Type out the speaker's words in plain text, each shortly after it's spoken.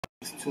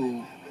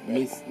to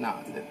miss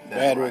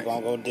battery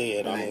gonna go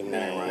dead on it,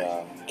 man,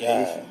 y'all.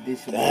 God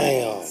this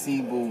damn.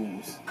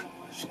 Cboobz,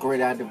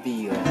 straight out the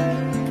Ville.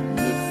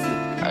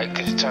 Alright,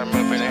 could you turn me up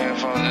in the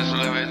headphones just a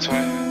little bit,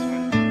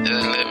 twin?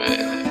 Just a little bit.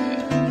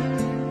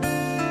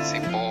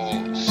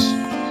 Cboobz.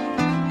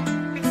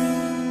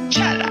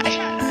 Chala.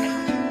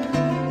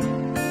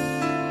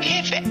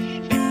 Hit it.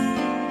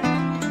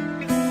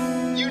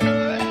 You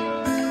know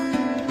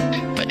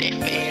it. But if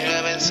you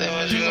haven't said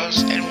what you gon'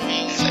 say to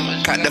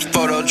me, got the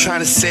photo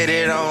tryna set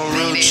it on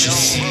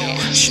roaches.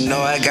 She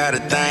know I got a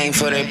thing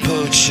for that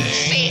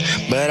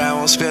poochie, but I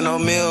won't spill no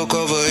milk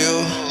over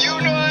you.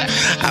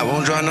 I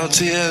won't draw no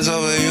tears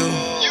over you.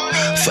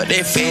 For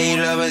that fade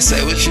love and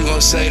say what you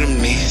gon' say to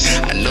me.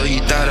 I know you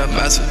thought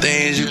about some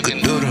things you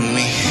could do to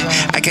me.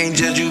 I can't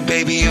judge you,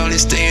 baby, only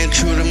staying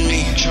true to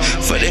me.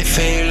 For that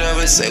fade love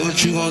and say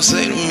what you gon'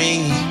 say to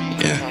me.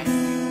 Yeah.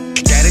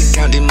 Gotta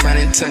count the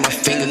money till my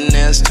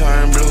fingernails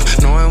turn blue.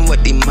 Knowing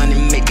what the money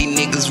make these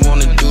niggas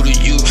wanna do to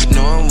you.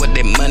 Knowing what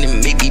that money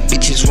make these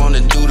bitches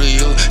wanna do to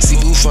you.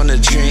 Cboobz from the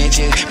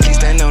trenches, please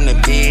stand on the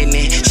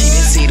business. She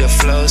didn't see the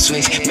flow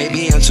switch,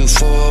 maybe I'm too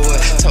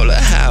forward. Told her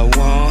how I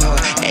want her,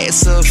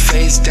 ass up,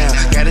 face down.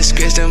 Gotta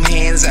scratch them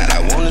hands out,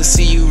 I wanna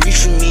see you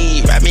reach for me.